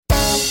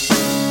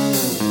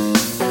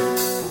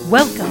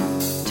Welcome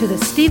to the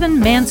Stephen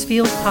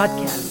Mansfield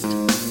Podcast.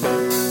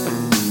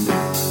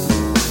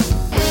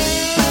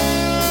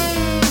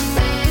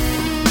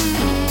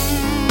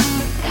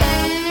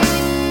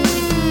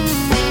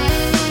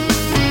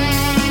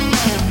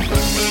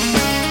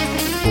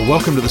 Well,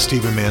 welcome to the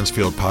Stephen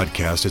Mansfield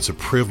Podcast. It's a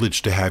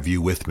privilege to have you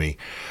with me.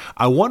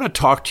 I want to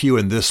talk to you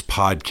in this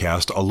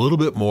podcast a little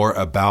bit more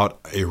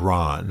about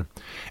Iran.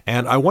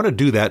 And I want to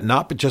do that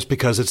not just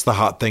because it's the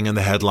hot thing in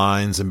the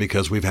headlines and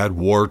because we've had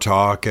war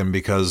talk and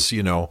because,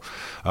 of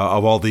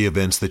all the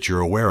events that you're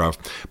aware of,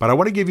 but I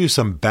want to give you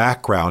some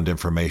background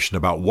information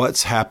about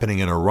what's happening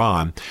in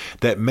Iran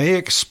that may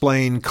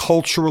explain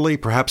culturally,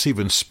 perhaps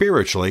even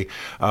spiritually,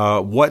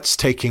 what's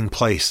taking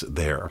place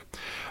there.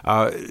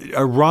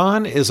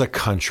 Iran is a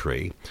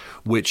country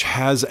which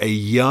has a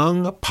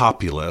young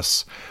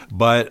populace,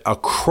 but a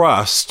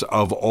crust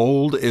of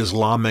old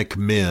Islamic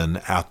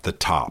men at the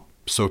top.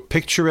 So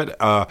picture it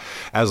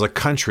as a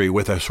country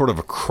with a sort of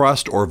a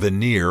crust or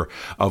veneer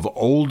of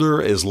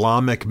older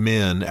Islamic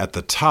men at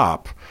the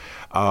top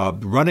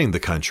running the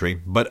country,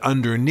 but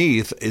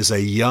underneath is a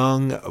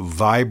young,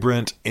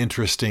 vibrant,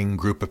 interesting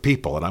group of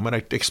people. And I'm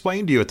going to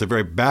explain to you at the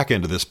very back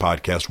end of this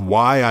podcast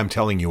why I'm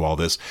telling you all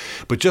this,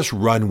 but just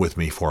run with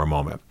me for a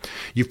moment.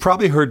 You've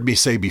probably heard me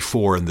say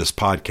before in this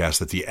podcast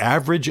that the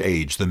average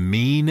age, the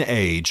mean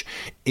age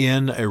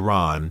in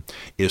Iran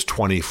is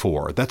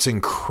 24. That's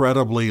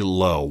incredibly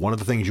low. One of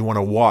the things you want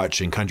to watch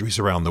in countries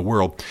around the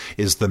world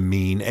is the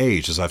mean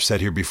age. As I've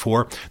said here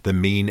before, the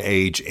mean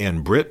age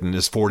in Britain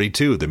is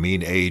 42. The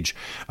mean age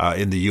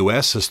in the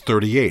U.S. is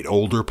 38.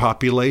 Older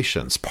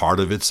populations. Part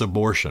of it's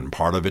abortion.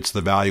 Part of it's the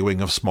valuing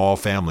of small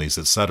families,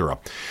 etc.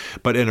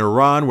 But in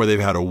Iran, where they've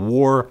had a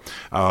war,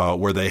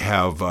 where they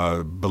have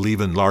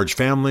believe in large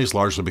families,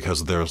 largely because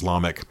of their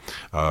Islamic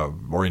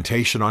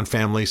orientation on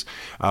families,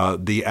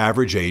 the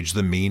average age,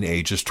 the mean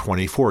age is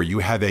 24. You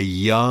have a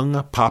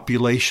young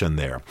population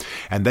there,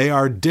 and they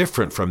are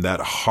different from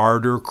that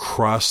harder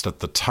crust at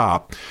the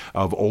top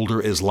of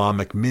older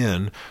Islamic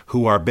men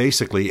who are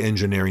basically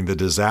engineering the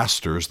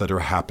disasters that are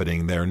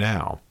happening there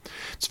now.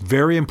 It's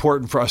very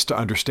important for us to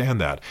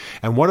understand that.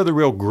 And one of the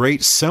real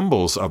great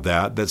symbols of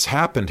that's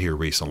happened here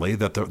recently,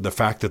 that the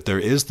fact that there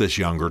is this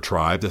younger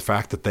tribe, the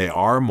fact that they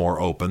are more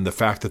open, the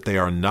fact that they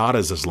are not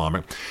as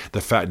Islamic,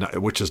 the fact,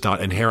 which is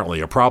not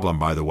inherently a problem,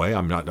 by the way.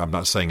 I'm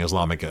not saying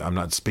Islamic, I'm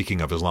not speaking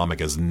of Islamic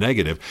as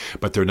negative,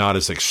 but they're not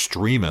as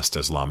extremist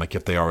Islamic,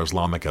 if they are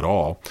Islamic at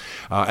all.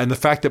 And the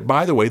fact that,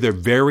 by the way, they're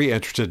very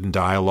interested in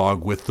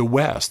dialogue with the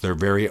West. They're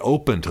very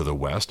open to the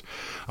West.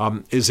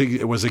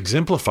 It was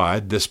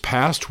exemplified this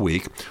past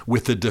week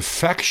with the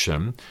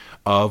defection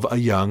of a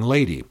young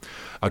lady,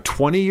 a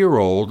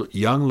 20-year-old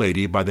young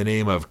lady by the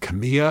name of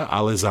Kamia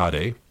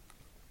Alizadeh,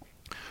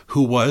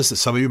 who was,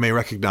 some of you may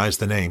recognize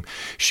the name,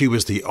 she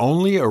was the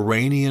only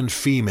Iranian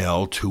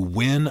female to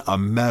win a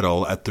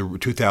medal at the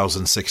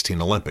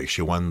 2016 Olympics.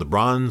 She won the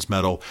bronze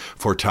medal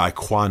for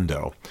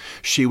taekwondo.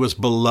 She was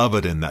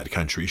beloved in that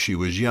country. She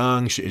was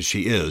young.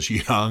 She is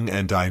young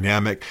and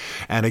dynamic.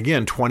 And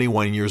again,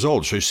 21 years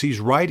old. So she's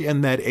right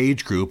in that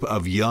age group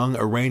of young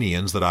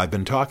Iranians that I've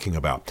been talking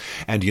about.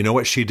 And you know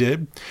what she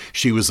did?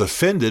 She was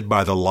offended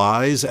by the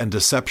lies and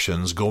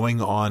deceptions going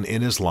on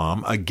in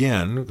Islam,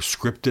 again,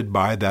 scripted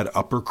by that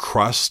upper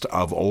crust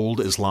of old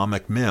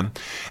Islamic men,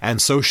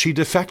 and so she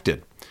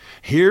defected.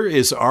 Here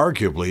is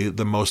arguably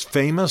the most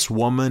famous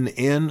woman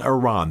in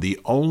Iran, the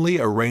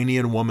only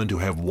Iranian woman to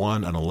have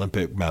won an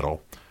Olympic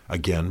medal,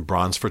 again,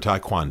 bronze for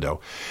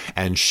taekwondo,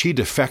 and she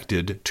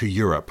defected to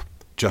Europe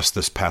just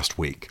this past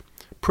week.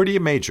 Pretty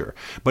major,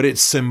 but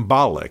it's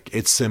symbolic.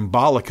 It's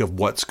symbolic of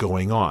what's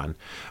going on.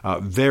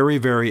 Very,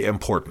 very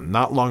important.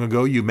 Not long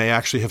ago, you may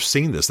actually have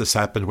seen this. This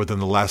happened within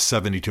the last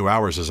 72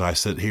 hours as I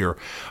sit here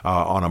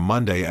on a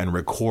Monday and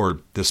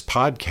record this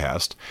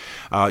podcast.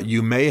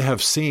 You may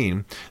have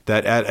seen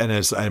that at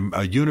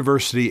a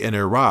university in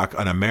Iraq,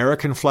 an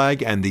American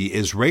flag and the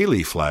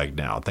Israeli flag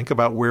now. Think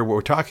about where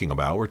we're talking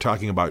about. We're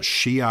talking about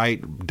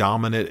Shiite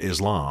dominant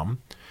Islam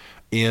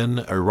in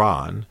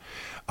Iran.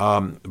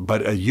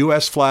 But a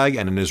U.S. flag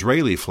and an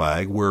Israeli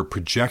flag were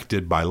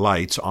projected by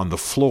lights on the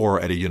floor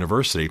at a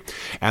university,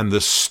 and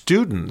the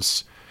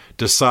students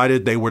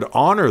decided they would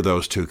honor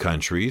those two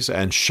countries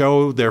and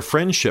show their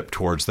friendship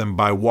towards them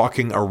by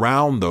walking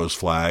around those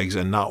flags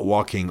and not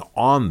walking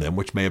on them,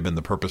 which may have been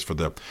the purpose for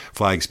the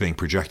flags being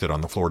projected on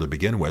the floor to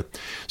begin with.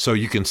 So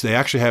you can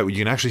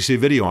actually see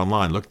video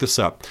online. Look this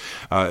up.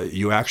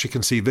 You actually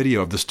can see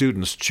video of the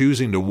students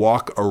choosing to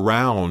walk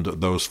around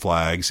those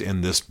flags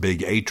in this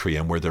big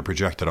atrium where they're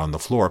projected on the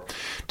floor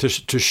to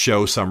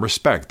show some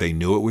respect. They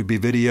knew it would be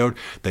videoed.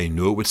 They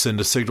knew it would send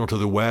a signal to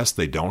the West.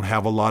 They don't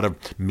have a lot of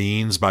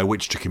means by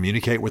which to communicate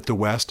with the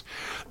West.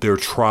 They're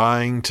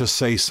trying to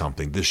say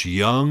something. This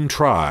young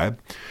tribe,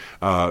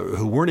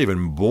 who weren't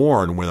even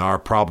born when our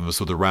problems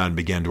with Iran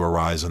began to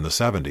arise in the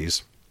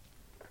 70s,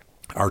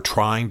 are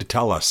trying to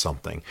tell us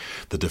something.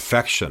 The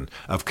defection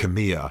of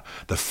Kamia,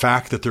 the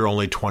fact that they're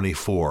only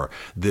 24,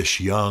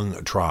 this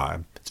young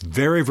tribe. It's It's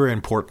very, very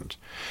important.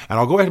 And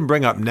I'll go ahead and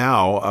bring up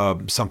now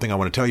something I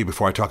want to tell you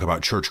before I talk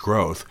about church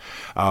growth.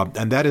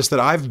 And that is that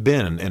I've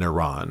been in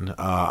Iran.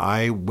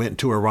 I went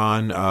to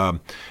Iran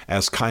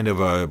as kind of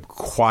a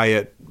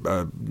quiet,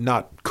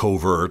 not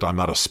covert, I'm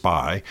not a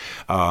spy.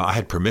 I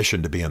had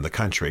permission to be in the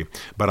country,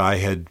 but I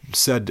had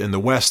said in the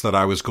West that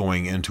I was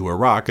going into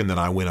Iraq, and then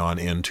I went on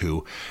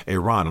into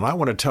Iran. And I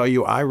want to tell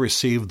you, I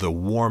received the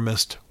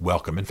warmest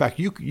welcome. In fact,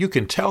 you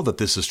can tell that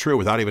this is true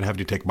without even having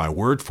to take my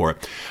word for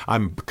it.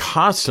 I'm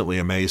constantly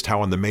amazed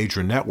how on the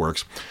major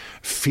networks,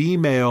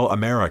 female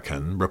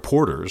American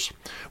reporters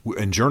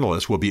and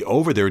journalists will be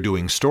over there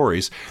doing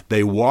stories.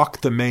 They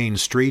walk the main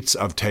streets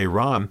of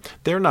Tehran.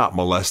 They're not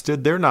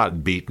molested. They're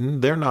not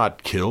beaten. They're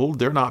not killed.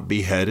 They're not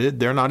beheaded.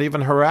 They're not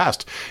even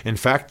harassed. In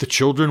fact, the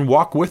children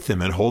walk with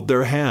them and hold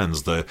their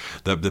hands. The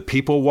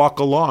people walk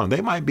along.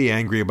 They might be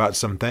angry about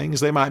some things.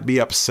 They might be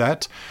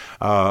upset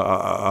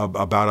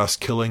about us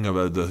killing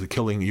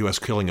the U.S.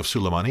 killing of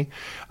Soleimani.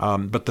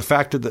 But the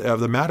fact of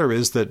the matter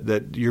is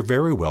that you're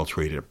very well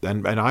treated.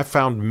 And I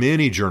found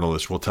many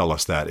journalists will tell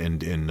us that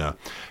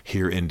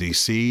here in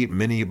D.C.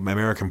 Many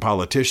American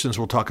politicians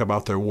will talk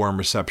about their warm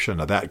reception.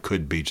 Now, that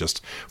could be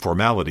just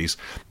formalities.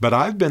 But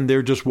I've been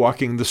there just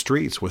walking the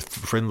streets with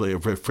friendly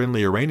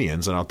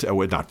Iranians, and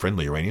not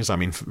friendly Iranians, I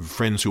mean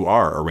friends who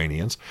are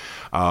Iranians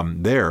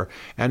there,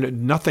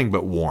 and nothing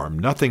but warm,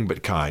 nothing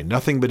but kind,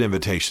 nothing but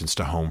invitations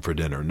to home for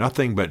dinner,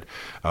 nothing but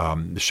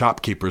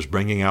shopkeepers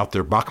bringing out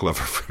their baklava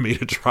for me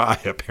to try.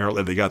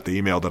 Apparently they got the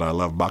email that I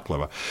love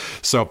baklava.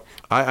 So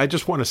I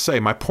just want to say,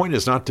 my point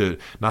is not to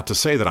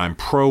say that I'm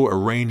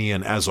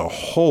pro-Iranian as a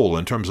whole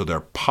in terms of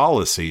their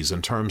policies,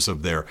 in terms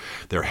of their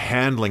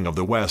handling of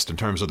the West, in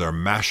terms of their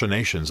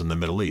machinations in the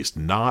Middle East.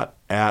 Not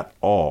at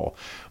all.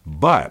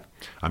 But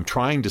I'm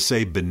trying to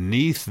say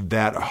beneath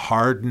that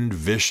hardened,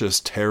 vicious,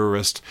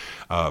 terrorist,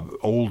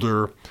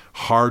 older,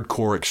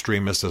 hardcore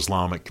extremist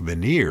Islamic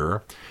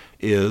veneer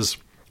is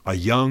a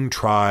young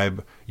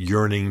tribe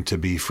yearning to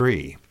be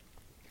free.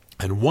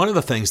 And one of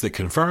the things that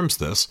confirms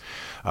this,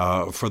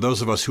 for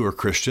those of us who are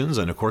Christians,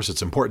 and of course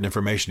it's important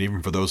information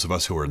even for those of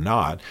us who are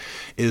not,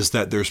 is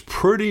that there's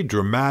pretty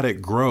dramatic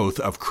growth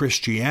of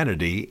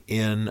Christianity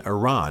in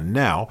Iran.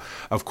 Now,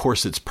 of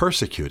course, it's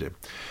persecuted.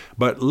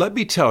 But let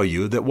me tell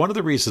you that one of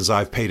the reasons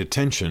I've paid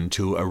attention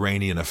to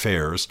Iranian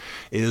affairs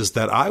is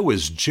that I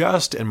was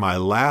just in my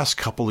last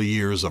couple of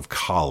years of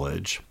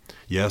college.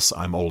 Yes,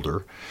 I'm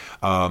older.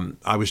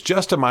 I was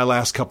just in my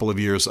last couple of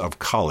years of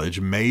college,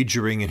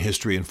 majoring in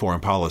history and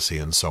foreign policy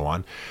and so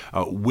on,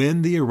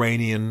 when the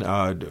Iranian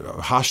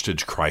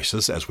hostage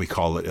crisis, as we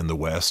call it in the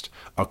West,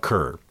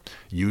 occurred.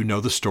 You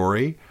know the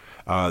story.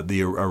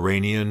 The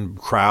Iranian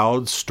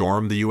crowd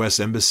stormed the U.S.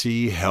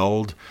 embassy,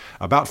 held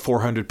about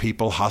 400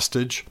 people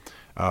hostage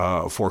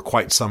for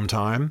quite some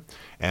time,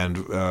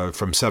 and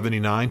from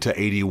 79 to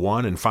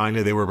 81, and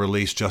finally they were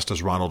released just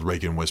as Ronald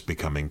Reagan was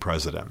becoming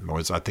president.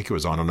 I think it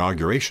was on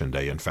Inauguration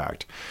Day, in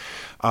fact.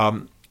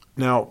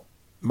 Now,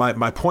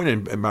 my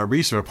point and my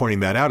reason for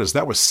pointing that out is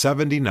that was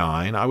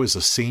 79. I was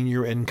a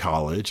senior in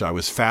college. I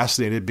was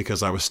fascinated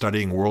because I was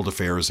studying world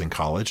affairs in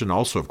college. And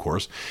also, of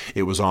course,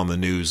 it was on the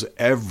news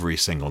every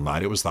single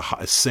night. It was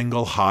the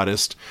single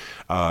hottest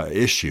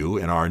issue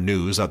in our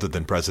news other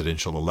than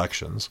presidential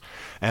elections.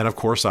 And of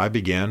course, I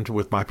began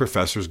with my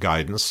professor's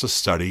guidance to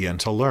study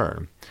and to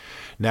learn.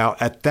 Now,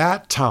 at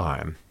that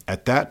time in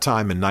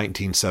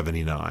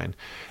 1979,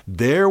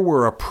 there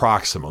were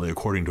approximately,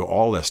 according to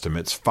all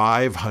estimates,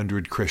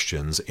 500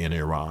 Christians in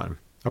Iran.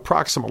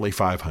 Approximately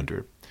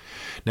 500.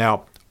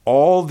 Now,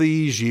 all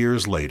these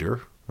years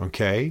later,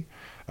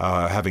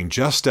 having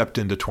just stepped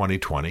into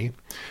 2020,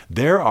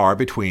 there are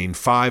between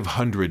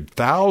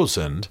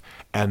 500,000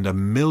 and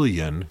 1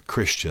 million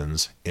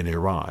Christians in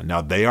Iran.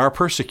 Now, they are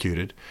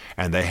persecuted,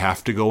 and they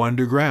have to go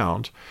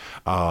underground.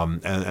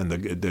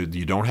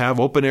 You don't have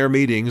open-air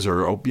meetings,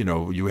 or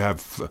you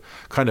have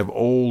kind of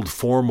old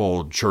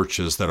formal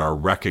churches that are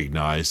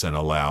recognized and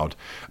allowed.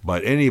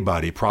 But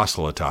anybody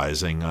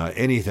proselytizing,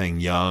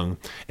 anything young,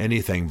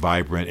 anything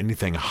vibrant,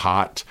 anything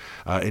hot,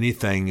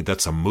 anything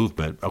that's a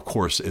movement, of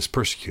course, is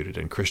persecuted.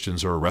 And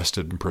Christians are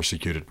arrested and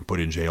persecuted and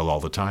put in jail all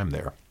the time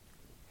there.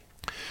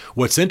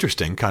 What's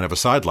interesting, kind of a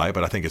sidelight,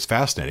 but I think it's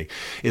fascinating,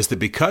 is that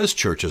because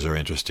churches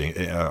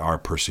are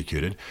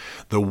persecuted,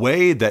 the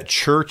way that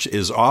church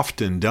is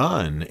often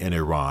done in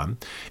Iran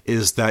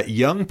is that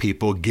young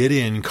people get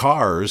in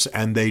cars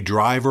and they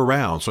drive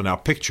around. So now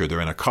picture, they're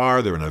in a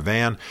car, they're in a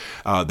van,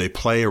 they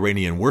play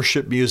Iranian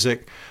worship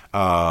music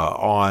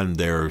on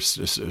their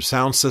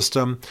sound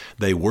system.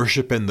 They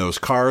worship in those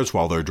cars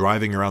while they're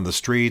driving around the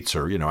streets,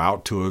 or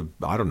out to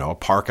a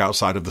park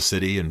outside of the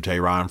city in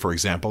Tehran, for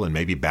example, and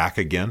maybe back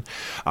again.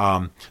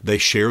 They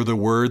share the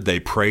word.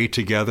 They pray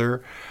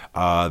together.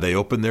 They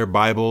open their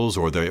Bibles,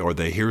 or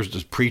they hear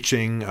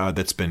preaching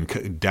that's been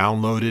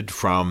downloaded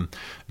from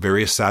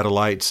various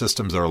satellite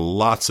systems. There are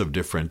lots of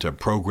different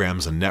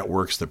programs and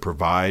networks that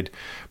provide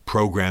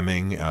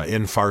programming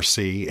in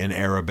Farsi, in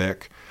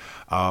Arabic.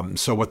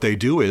 So what they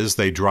do is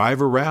they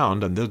drive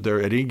around, and they're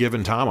at any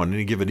given time, on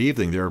any given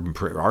evening, there are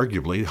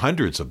arguably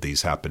hundreds of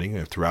these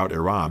happening throughout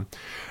Iran.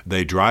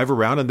 They drive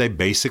around and they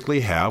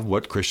basically have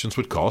what Christians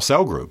would call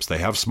cell groups. They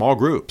have small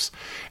groups,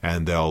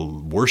 and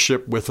they'll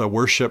worship with a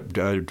worship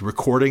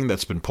recording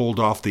that's been pulled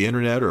off the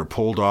internet or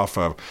pulled off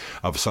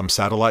of some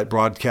satellite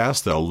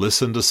broadcast. They'll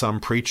listen to some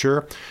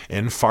preacher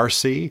in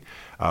Farsi,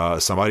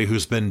 somebody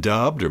who's been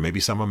dubbed, or maybe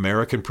some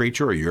American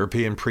preacher or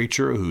European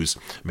preacher who's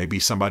maybe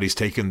somebody's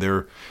taken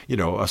their,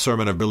 a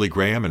sermon of Billy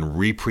Graham and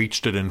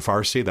re-preached it in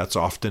Farsi. That's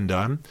often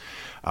done.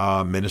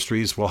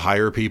 Ministries will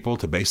hire people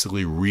to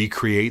basically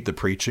recreate the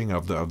preaching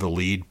of the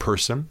lead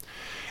person.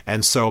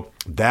 And so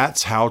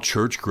that's how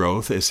church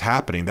growth is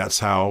happening. That's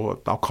how,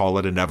 I'll call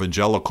it an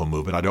evangelical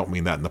movement. I don't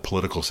mean that in the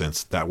political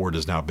sense. That word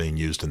is now being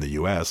used in the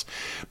U.S.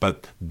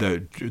 But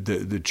the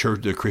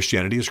church, the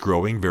Christianity is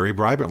growing very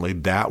vibrantly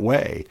that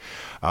way.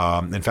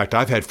 In fact,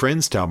 I've had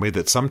friends tell me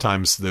that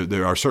sometimes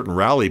there are certain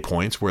rally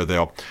points where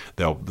they'll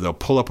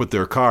pull up with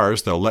their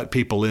cars. They'll let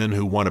people in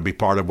who want to be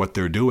part of what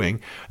they're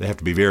doing. They have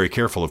to be very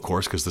careful, of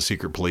course, because the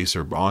secret police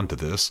are onto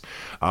this.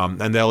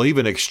 And they'll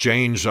even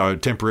exchange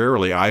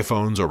temporarily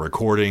iPhones or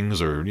recordings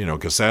or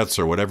cassettes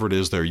or whatever it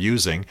is they're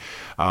using,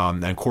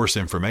 and course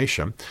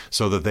information,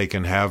 so that they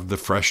can have the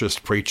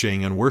freshest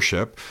preaching and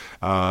worship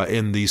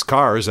in these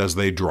cars as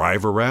they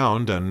drive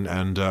around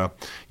and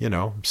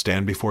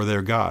stand before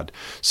their God.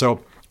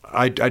 So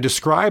I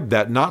describe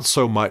that not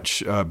so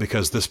much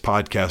because this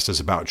podcast is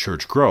about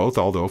church growth,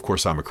 although, of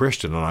course, I'm a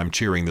Christian and I'm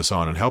cheering this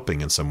on and helping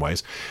in some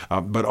ways,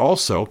 but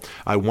also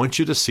I want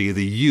you to see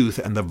the youth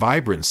and the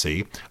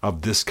vibrancy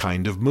of this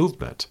kind of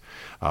movement.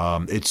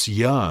 It's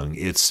young.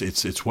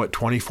 It's what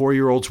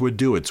 24-year-olds would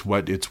do. It's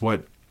what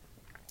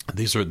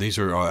these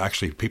are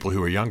actually people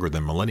who are younger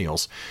than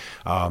millennials.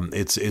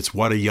 It's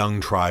what a young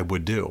tribe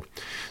would do.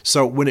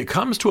 So when it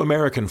comes to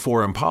American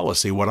foreign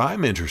policy, what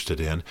I'm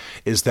interested in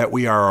is that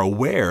we are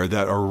aware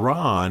that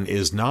Iran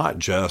is not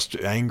just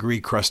angry,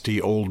 crusty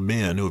old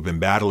men who have been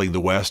battling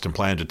the West and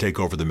plan to take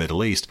over the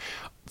Middle East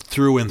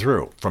through and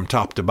through, from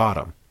top to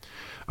bottom.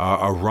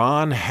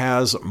 Iran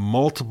has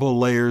multiple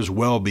layers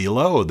well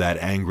below that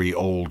angry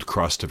old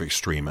crust of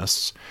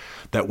extremists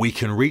that we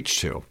can reach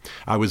to.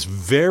 I was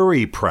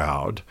very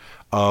proud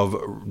of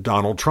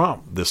Donald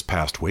Trump this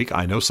past week.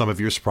 I know some of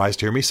you are surprised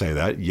to hear me say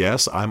that.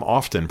 Yes, I'm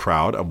often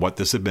proud of what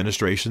this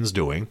administration's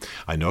doing.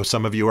 I know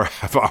some of you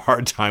have a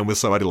hard time with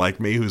somebody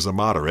like me who's a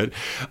moderate,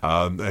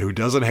 who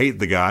doesn't hate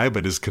the guy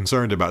but is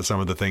concerned about some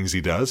of the things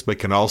he does, but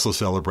can also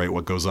celebrate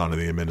what goes on in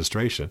the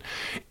administration.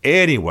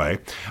 Anyway,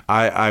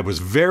 I was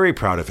very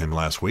proud of him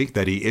last week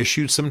that he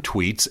issued some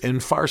tweets in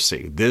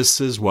Farsi. This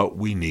is what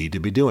we need to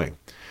be doing.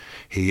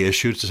 He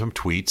issued some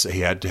tweets.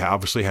 He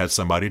obviously had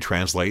somebody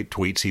translate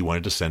tweets he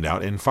wanted to send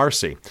out in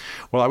Farsi.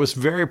 Well, I was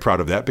very proud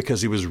of that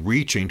because he was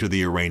reaching to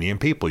the Iranian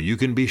people. You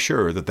can be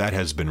sure that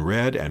has been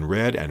read and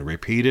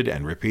repeated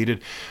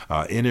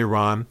in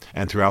Iran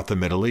and throughout the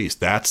Middle East.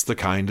 That's the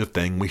kind of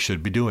thing we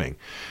should be doing.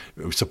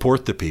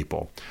 Support the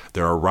people.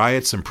 There are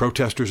riots and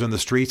protesters in the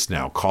streets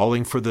now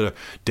calling for the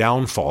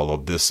downfall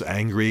of this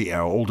angry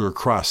older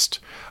crust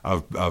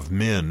of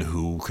men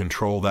who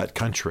control that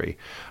country.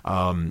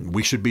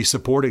 We should be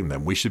supporting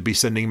them. We should be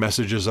sending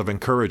messages of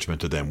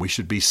encouragement to them. We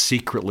should be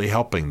secretly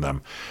helping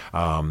them.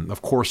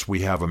 Of course,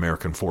 we have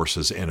American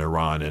forces in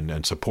Iran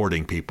and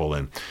supporting people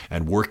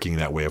and working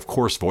that way. Of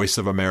course, Voice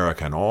of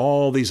America and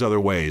all these other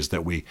ways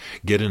that we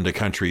get into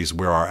countries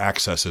where our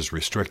access is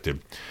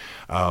restricted.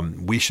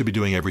 We should be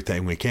doing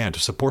everything we can to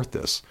support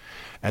this.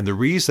 And the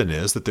reason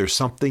is that there's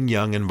something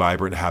young and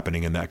vibrant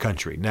happening in that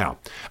country. Now,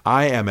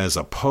 I am as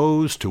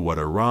opposed to what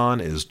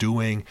Iran is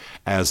doing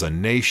as a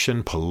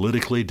nation,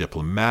 politically,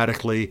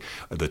 diplomatically,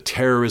 the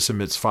terrorism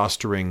it's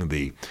fostering,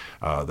 the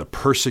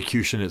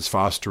persecution it's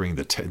fostering,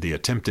 the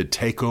attempted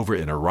takeover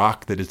in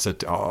Iraq,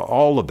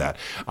 all of that.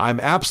 I'm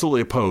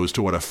absolutely opposed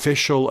to what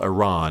official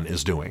Iran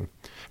is doing.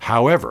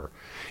 However,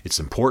 it's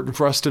important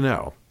for us to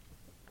know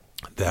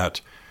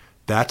that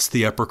that's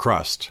the upper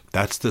crust.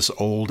 That's this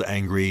old,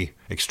 angry,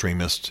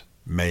 extremist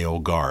male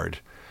guard.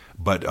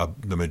 But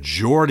the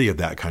majority of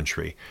that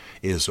country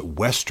is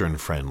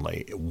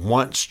Western-friendly,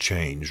 wants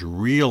change,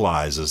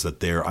 realizes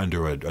that they're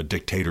under a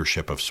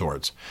dictatorship of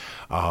sorts,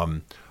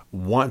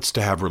 wants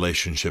to have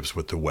relationships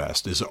with the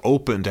West, is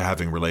open to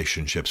having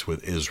relationships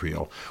with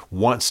Israel,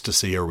 wants to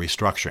see a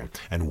restructuring.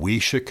 And we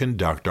should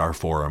conduct our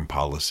foreign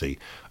policy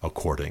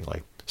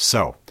accordingly.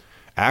 So,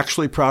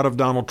 actually proud of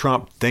Donald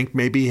Trump, think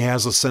maybe he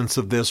has a sense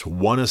of this,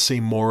 want to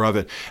see more of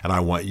it, and I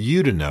want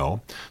you to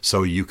know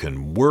so you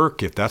can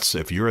work,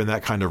 if you're in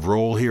that kind of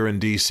role here in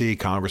D.C.,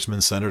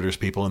 congressmen, senators,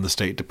 people in the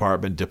State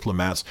Department,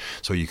 diplomats,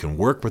 so you can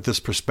work with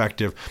this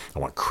perspective. I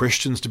want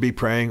Christians to be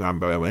praying,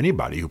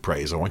 anybody who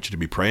prays, I want you to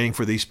be praying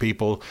for these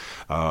people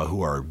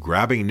who are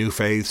grabbing new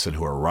faiths and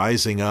who are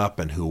rising up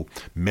and who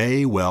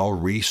may well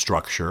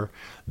restructure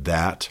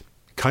that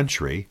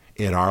country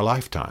in our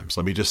lifetimes.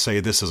 Let me just say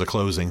this as a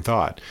closing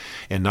thought.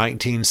 In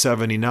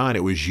 1979,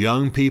 it was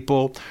young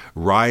people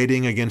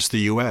rioting against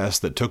the U.S.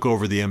 that took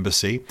over the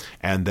embassy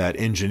and that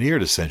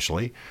engineered,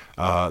 essentially,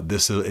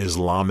 this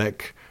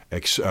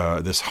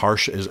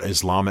harsh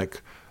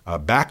Islamic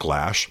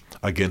backlash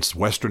against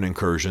Western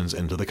incursions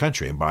into the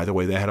country. And by the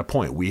way, they had a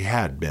point. We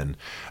had been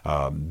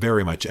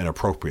very much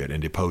inappropriate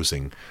in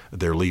deposing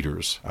their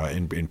leaders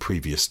in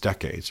previous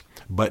decades.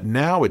 But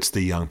now it's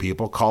the young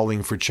people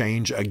calling for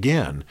change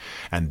again.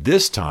 And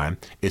this time,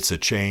 it's a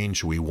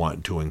change we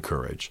want to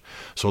encourage.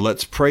 So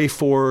let's pray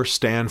for,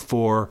 stand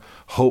for,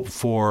 hope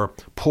for,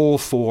 pull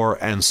for,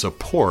 and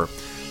support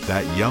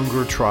that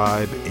younger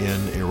tribe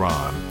in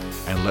Iran.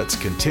 And let's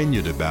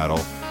continue to battle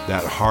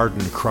that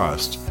hardened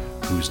crust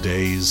whose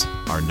days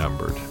are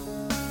numbered.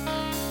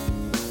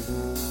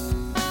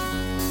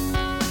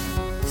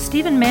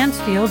 Stephen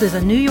Mansfield is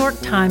a New York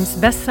Times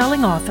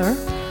best-selling author,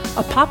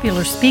 a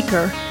popular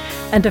speaker,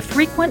 and a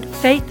frequent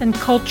faith and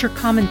culture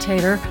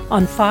commentator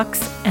on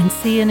Fox and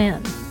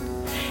CNN.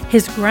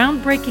 His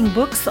groundbreaking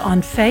books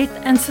on faith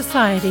and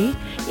society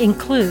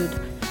include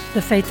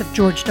The Faith of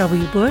George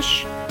W.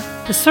 Bush,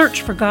 The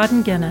Search for God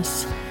in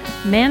Guinness,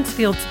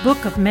 Mansfield's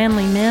Book of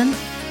Manly Men,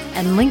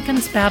 and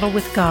Lincoln's Battle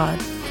with God.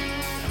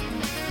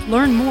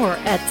 Learn more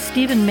at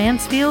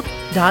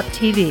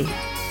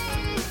stephenmansfield.tv.